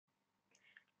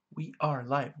We are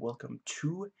live. Welcome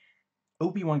to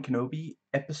Obi-Wan Kenobi,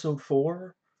 Episode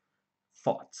 4,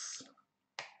 Thoughts.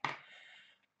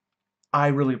 I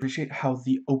really appreciate how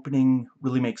the opening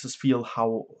really makes us feel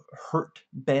how hurt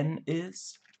Ben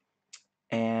is,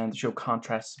 and the show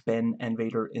contrasts Ben and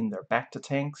Vader in their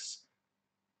back-to-tanks.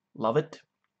 Love it.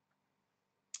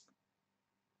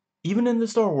 Even in the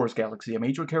Star Wars galaxy, a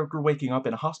major character waking up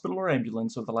in a hospital or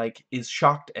ambulance or the like is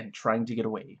shocked and trying to get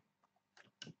away.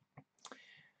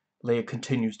 Leia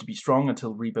continues to be strong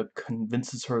until Reba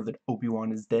convinces her that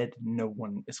Obi-Wan is dead. No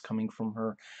one is coming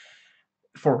for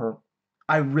her.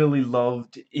 I really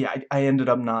loved, yeah, I ended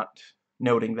up not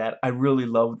noting that. I really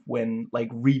loved when, like,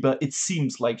 Reba, it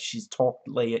seems like she's talked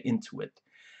Leia into it.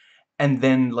 And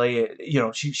then Leia,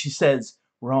 she says,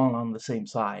 we're all on the same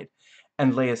side.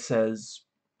 And Leia says,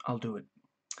 I'll do it.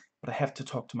 But I have to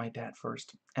talk to my dad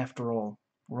first. After all,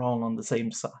 we're all on the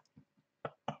same side.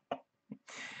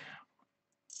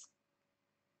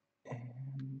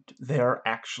 And they're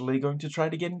actually going to try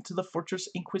to get into the Fortress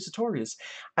Inquisitorius.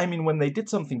 I mean, when they did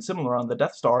something similar on the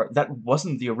Death Star, that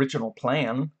wasn't the original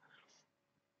plan.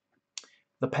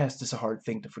 The past is a hard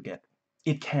thing to forget.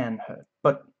 It can hurt,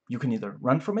 but you can either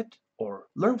run from it or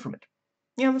learn from it.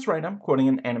 Yeah, that's right, I'm quoting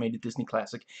an animated Disney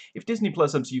classic. If Disney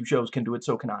Plus MCU shows can do it,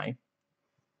 so can I.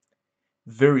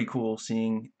 Very cool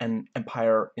seeing an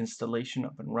Empire installation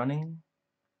up and running.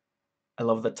 I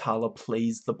love that Tala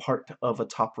plays the part of a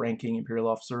top-ranking Imperial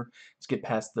officer. Let's get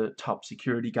past the top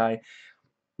security guy.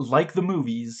 Like the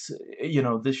movies,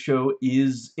 this show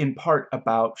is in part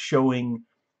about showing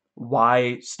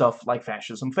why stuff like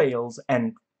fascism fails,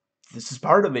 and this is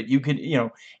part of it. You can,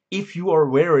 if you are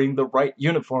wearing the right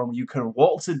uniform, you can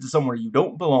waltz into somewhere you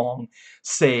don't belong,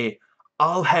 say,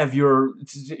 I'll have your,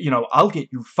 I'll get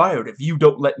you fired if you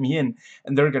don't let me in,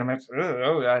 and they're gonna make,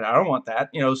 oh, I don't want that,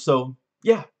 so,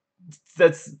 yeah,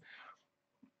 that's,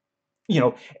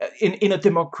 in a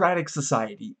democratic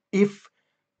society, if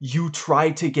you try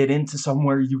to get into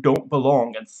somewhere you don't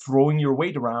belong and throwing your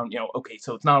weight around, okay,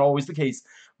 so it's not always the case,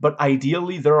 but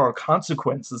ideally there are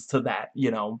consequences to that,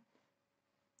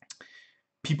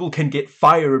 People can get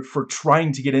fired for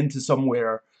trying to get into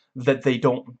somewhere that they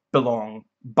don't belong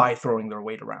by throwing their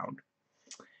weight around.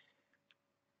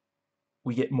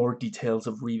 We get more details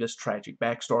of Reva's tragic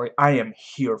backstory. I am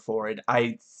here for it.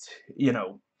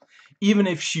 Even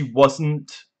if she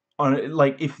wasn't on,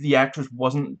 like, if the actress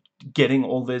wasn't getting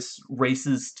all this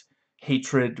racist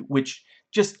hatred, which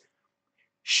just,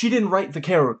 she didn't write the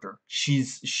character.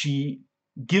 She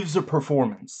gives a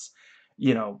performance,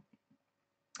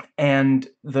 and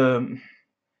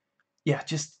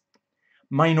just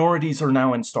minorities are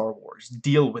now in Star Wars.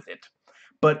 Deal with it.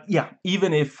 But yeah,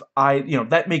 even if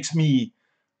that makes me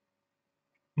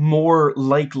more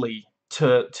likely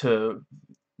to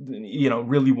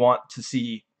really want to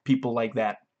see people like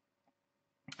that.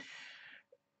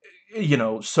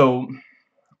 So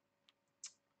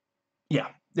yeah.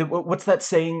 What's that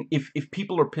saying? If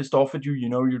people are pissed off at you,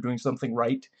 you're doing something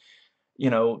right.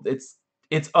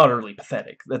 It's utterly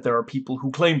pathetic that there are people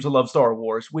who claim to love Star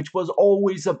Wars, which was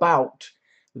always about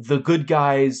the good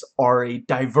guys are a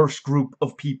diverse group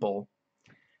of people.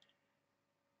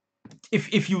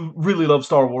 If you really love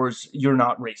Star Wars, you're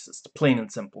not racist, plain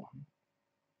and simple.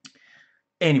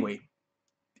 Anyway,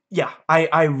 yeah,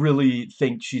 I really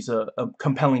think she's a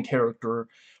compelling character.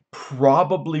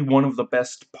 Probably one of the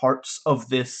best parts of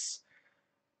this.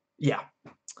 Yeah.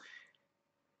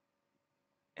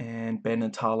 And Ben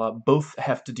and Tala both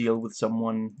have to deal with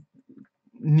someone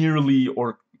nearly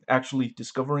or actually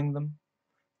discovering them.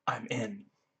 I'm in.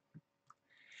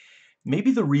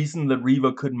 Maybe the reason that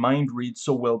Reva could mind read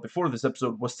so well before this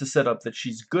episode was to set up that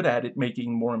she's good at it,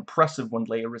 making more impressive when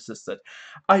Leia resists it.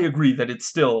 I agree that it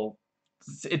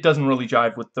doesn't really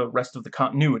jive with the rest of the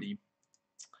continuity,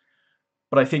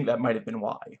 but I think that might have been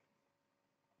why.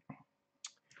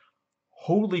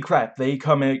 Holy crap, they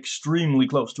come extremely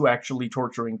close to actually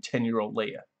torturing 10-year-old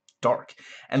Leia. Dark.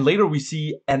 And later we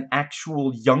see an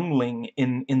actual youngling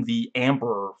in the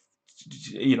amber,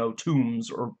 tombs,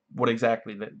 or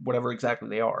whatever exactly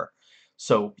they are.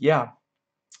 So, yeah.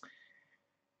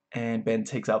 And Ben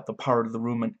takes out the part of the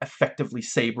room and effectively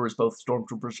sabers both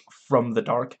stormtroopers from the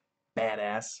dark.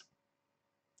 Badass.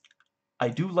 I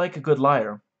do like a good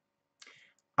liar.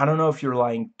 I don't know if you're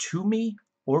lying to me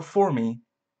or for me,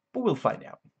 but we'll find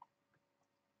out.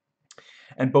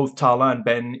 And both Tala and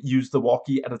Ben use the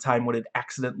walkie at a time when it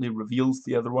accidentally reveals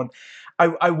the other one.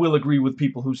 I will agree with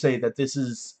people who say that this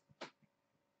is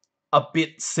a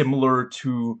bit similar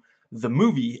to the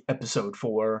movie Episode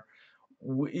 4.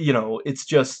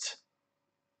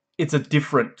 It's a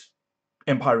different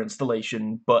Empire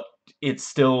installation, but it's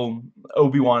still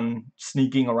Obi-Wan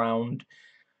sneaking around,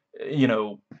 you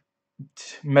know,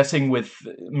 messing with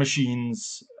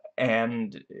machines,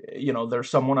 and there's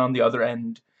someone on the other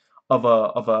end of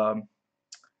a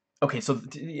okay, so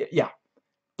yeah,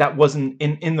 that wasn't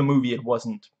in the movie. It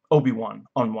wasn't Obi-Wan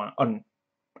on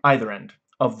either end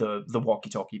of the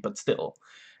walkie-talkie, but still,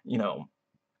 you know,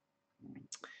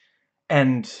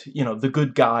 and the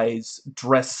good guys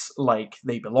dress like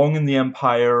they belong in the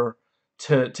Empire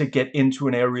to get into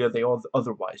an area they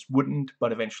otherwise wouldn't,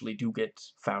 but eventually do get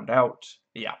found out.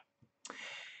 Yeah.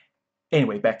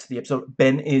 Anyway, back to the episode.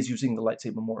 Ben is using the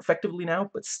lightsaber more effectively now,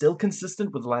 but still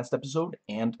consistent with the last episode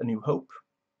and A New Hope.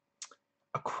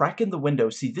 A crack in the window.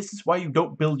 See, this is why you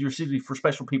don't build your city for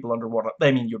special people underwater.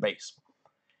 I mean, your base.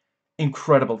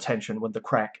 Incredible tension when the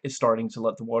crack is starting to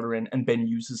let the water in, and Ben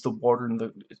uses the water in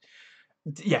the...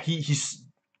 Yeah, he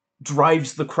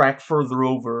drives the crack further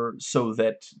over so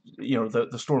that, the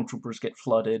stormtroopers get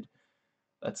flooded.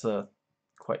 That's a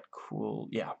quite cool...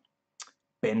 Yeah.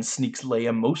 Ben sneaks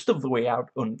Leia most of the way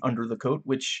out under the coat,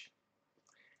 which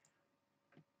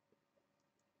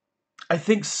I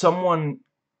think someone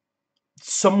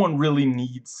really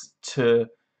needs to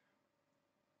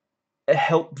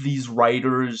help these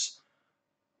writers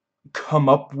come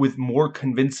up with more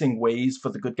convincing ways for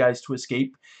the good guys to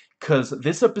escape. Because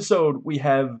this episode, we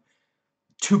have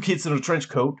two kids in a trench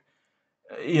coat.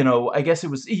 I guess it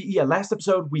was... Yeah, last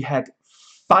episode, we had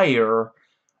fire,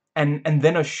 and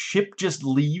then a ship just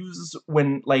leaves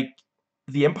when, like,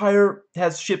 the Empire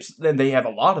has ships, and they have a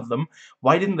lot of them.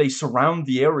 Why didn't they surround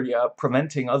the area,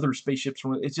 preventing other spaceships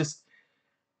from... It's just...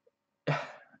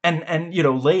 And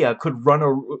Leia could run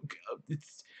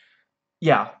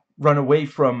away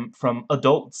from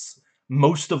adults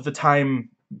most of the time,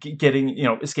 getting,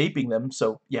 escaping them.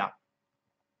 So, yeah.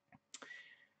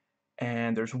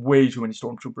 And there's way too many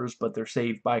stormtroopers, but they're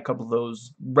saved by a couple of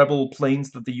those rebel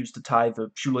planes that they used to tie the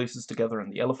shoelaces together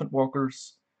in the elephant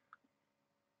walkers.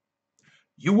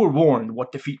 You were warned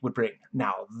what defeat would bring.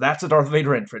 Now, that's a Darth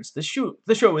Vader entrance. The show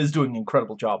is doing an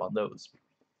incredible job on those.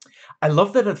 I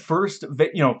love that at first,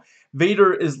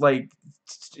 Vader is like,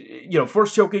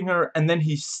 first choking her, and then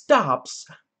he stops,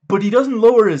 but he doesn't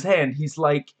lower his hand. He's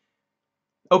like,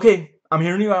 okay, I'm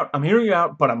hearing you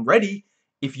out, but I'm ready.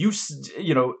 If you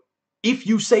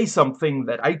say something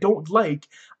that I don't like,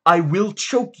 I will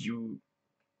choke you.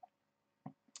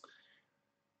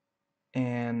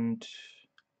 And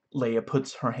Leia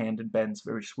puts her hand in Ben's,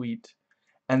 very sweet.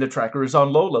 And the tracker is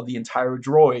on Lola, the entire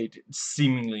droid,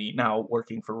 seemingly now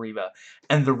working for Reva.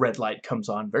 And the red light comes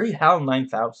on, very HAL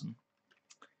 9000.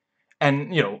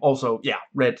 And, also, yeah,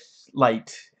 red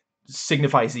light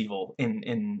signifies evil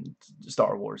in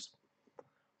Star Wars.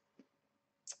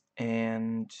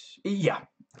 And, yeah,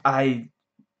 I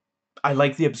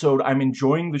like the episode. I'm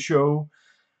enjoying the show.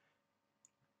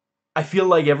 I feel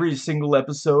like every single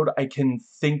episode I can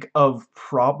think of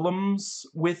problems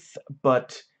with,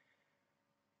 but...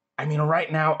 I mean, right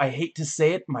now, I hate to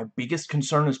say it, my biggest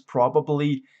concern is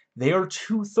probably they are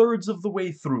 2/3 of the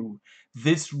way through.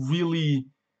 This really...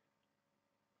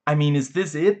 I mean, is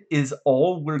this it? Is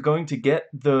all we're going to get?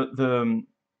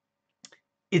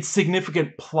 It's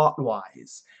significant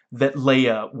plot-wise that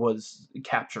Leia was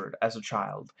captured as a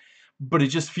child. But it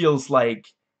just feels like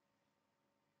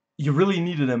you really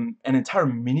needed an entire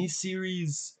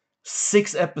mini-series,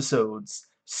 6 episodes,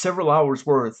 several hours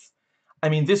worth. I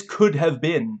mean, this could have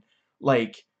been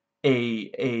like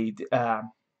another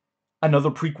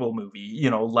prequel movie,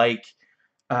 like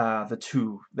the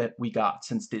 2 that we got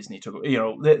since Disney took.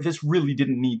 This really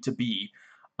didn't need to be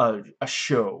a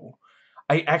show.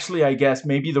 I guess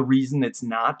maybe the reason it's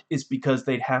not is because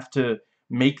they'd have to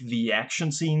make the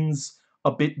action scenes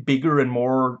a bit bigger and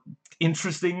more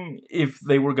interesting if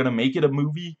they were gonna make it a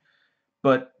movie.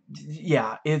 But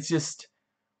yeah, it's just...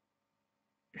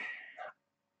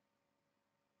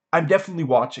 I'm definitely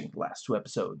watching the last 2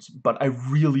 episodes, but I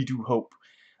really do hope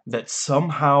that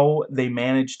somehow they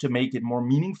manage to make it more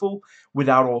meaningful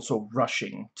without also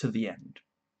rushing to the end.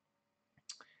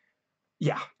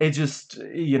 Yeah, it just,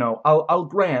 I'll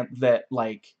grant that,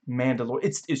 like, Mandalorian,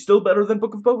 it's still better than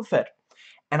Book of Boba Fett.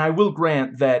 And I will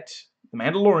grant that The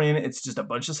Mandalorian, it's just a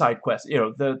bunch of side quests.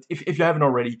 If you haven't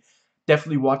already,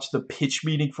 definitely watch the pitch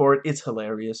meeting for it. It's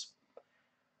hilarious.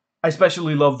 I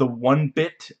especially love the one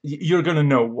bit. You're gonna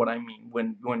know what I mean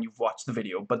when you've watched the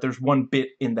video, but there's one bit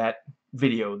in that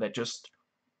video that just...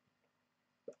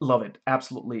 love it.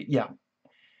 Absolutely, yeah.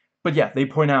 But yeah, they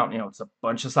point out, it's a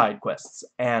bunch of side quests,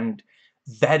 and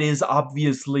that is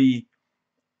obviously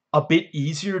a bit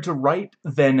easier to write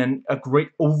than a great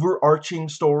overarching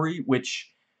story,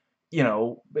 which you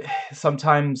know,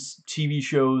 sometimes TV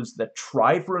shows that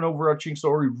try for an overarching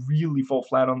story really fall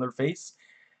flat on their face.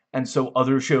 And so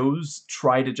other shows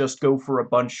try to just go for a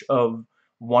bunch of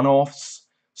one-offs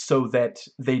so that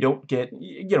they don't get,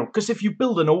 because if you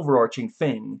build an overarching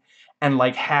thing and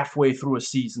like halfway through a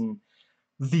season,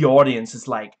 the audience is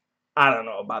like, I don't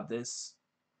know about this.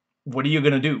 What are you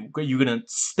gonna do? Are you gonna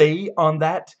stay on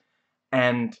that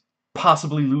and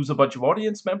possibly lose a bunch of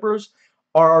audience members?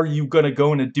 Or are you gonna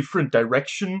go in a different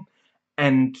direction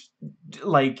and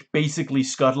like basically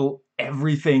scuttle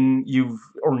everything you've,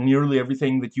 or nearly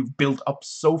everything that you've built up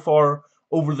so far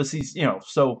over the season,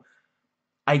 so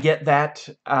I get that.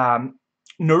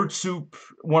 Nerd Soup,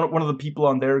 one of the people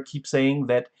on there, keeps saying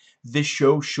that this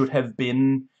show should have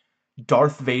been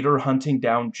Darth Vader hunting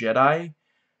down Jedi.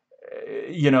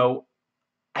 You know,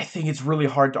 I think it's really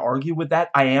hard to argue with that.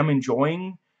 I am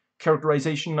enjoying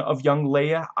characterization of young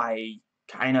Leia. I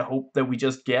kind of hope that we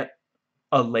just get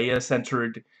a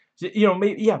Leia-centered,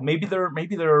 maybe, yeah, maybe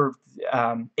they're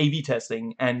A/B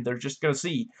testing, and they're just gonna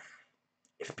see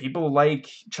if people like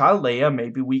child Leia.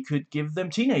 Maybe we could give them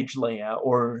teenage Leia,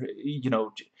 or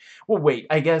well, wait.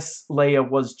 I guess Leia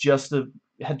was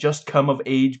had just come of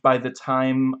age by the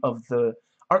time of the.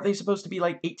 Aren't they supposed to be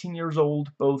like 18 years old,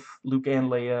 both Luke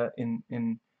and Leia?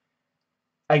 In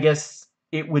I guess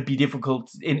it would be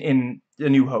difficult in A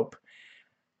New Hope.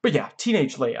 But yeah,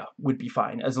 teenage Leia would be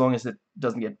fine, as long as it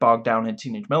doesn't get bogged down in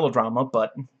teenage melodrama,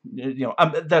 but,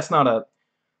 that's not a...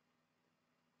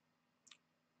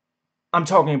 I'm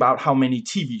talking about how many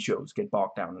TV shows get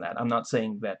bogged down in that. I'm not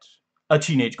saying that a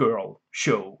teenage girl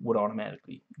show would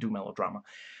automatically do melodrama.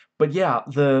 But yeah,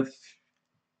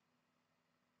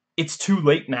 it's too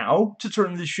late now to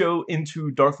turn the show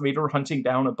into Darth Vader hunting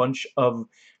down a bunch of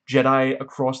Jedi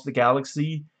across the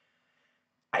galaxy.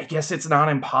 I guess it's not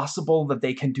impossible that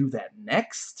they can do that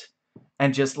next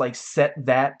and just like set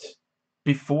that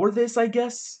before this, I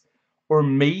guess. Or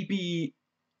maybe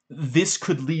this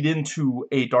could lead into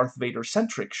a Darth Vader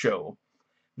centric show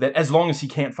that, as long as he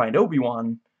can't find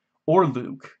Obi-Wan or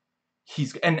Luke,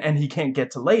 and he can't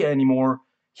get to Leia anymore,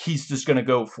 he's just gonna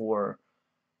go for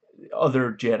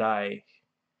other Jedi.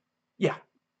 Yeah,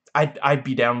 I'd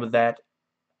be down with that.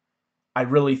 I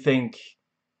really think,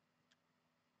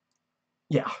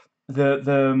 yeah,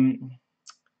 the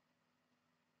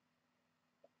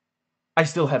I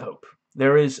still have hope.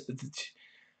 There is,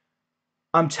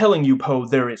 I'm telling you, Poe,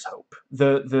 there is hope.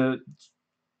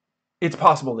 It's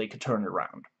possible they could turn it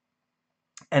around.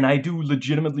 And I do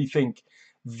legitimately think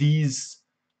these,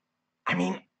 I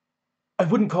mean, I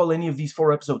wouldn't call any of these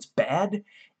 4 episodes bad.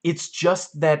 It's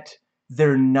just that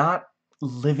they're not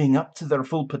living up to their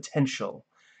full potential.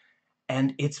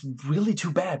 And it's really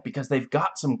too bad, because they've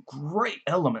got some great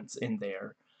elements in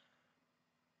there.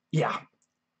 Yeah,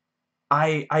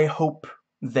 I hope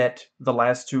that the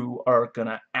last 2 are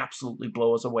gonna absolutely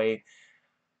blow us away.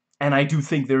 And I do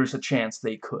think there is a chance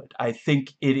they could. I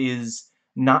think it is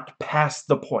not past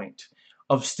the point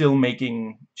of still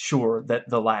making sure that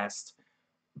the last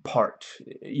part,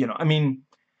 I mean,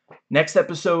 next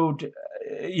episode,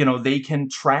 they can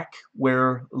track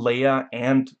where Leia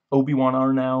and Obi-Wan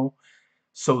are now,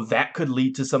 so that could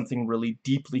lead to something really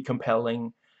deeply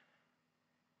compelling.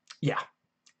 Yeah,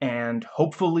 and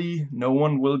hopefully no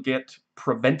one will get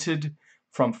prevented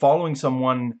from following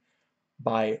someone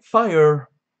by fire,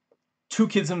 2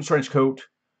 kids in a trench coat,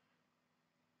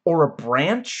 or a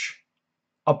branch.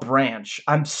 A branch.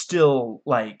 I'm still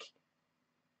like,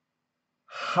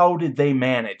 how did they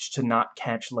manage to not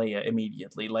catch Leia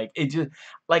immediately? Like, it just,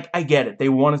 like, I get it. They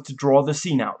wanted to draw the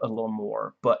scene out a little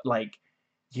more, but, like,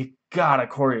 you gotta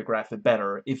choreograph it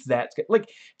better if that's, like,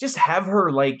 just have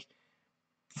her, like,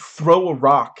 throw a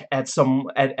rock at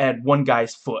at one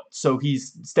guy's foot, so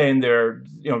he's standing there,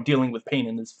 dealing with pain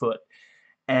in his foot,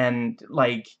 and,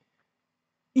 like,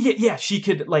 yeah, she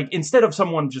could, like, instead of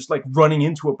someone just, like, running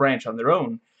into a branch on their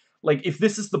own, like, if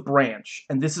this is the branch,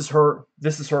 and this is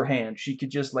her hand, she could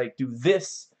just, like, do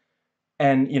this,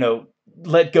 and,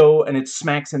 let go, and it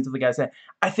smacks into the guy's head.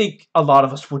 I think a lot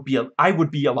of us would be, I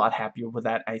would be a lot happier with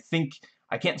that. I think,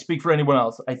 I can't speak for anyone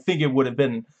else, I think it would have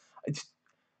been,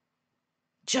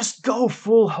 just go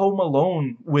full Home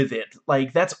Alone with it.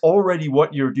 Like, that's already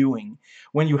what you're doing.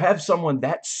 When you have someone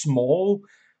that small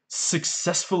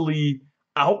successfully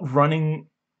outrunning,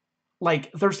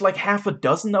 like, there's like half a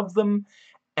dozen of them,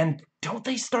 and don't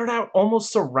they start out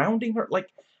almost surrounding her? Like,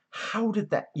 how did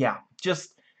that... Yeah,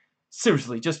 just,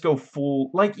 seriously, just go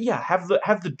full, like, yeah, have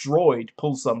the droid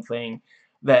pull something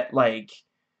that, like,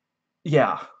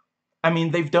 yeah. I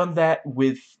mean, they've done that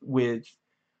with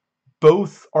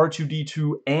both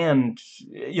R2-D2 and,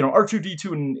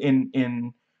 R2-D2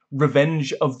 in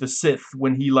Revenge of the Sith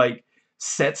when he, like,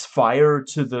 sets fire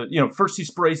to the, first he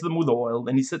sprays them with oil,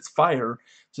 then he sets fire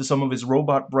to some of his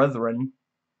robot brethren,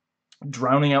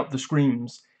 drowning out the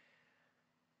screams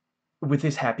with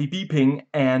his happy beeping.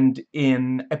 And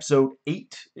in episode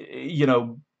 8,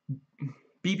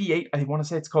 BB-8, I want to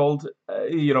say it's called,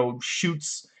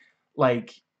 shoots,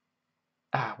 like,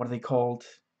 what are they called?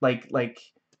 Like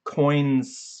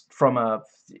coins from a,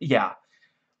 yeah,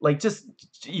 like, just,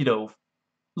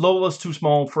 Lola's too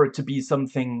small for it to be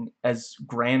something as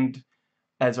grand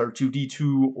as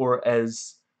R2-D2, or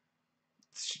as,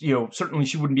 certainly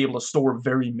she wouldn't be able to store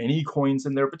very many coins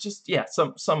in there, but just, yeah,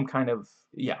 some kind of,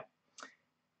 yeah.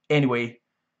 Anyway,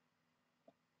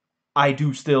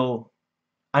 I'm still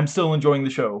enjoying the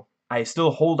show. I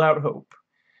still hold out hope,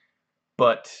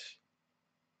 but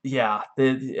yeah,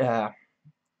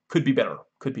 could be better.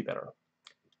 Could be better.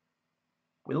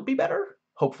 Will be better?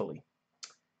 Hopefully.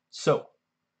 So,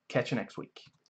 catch you next week.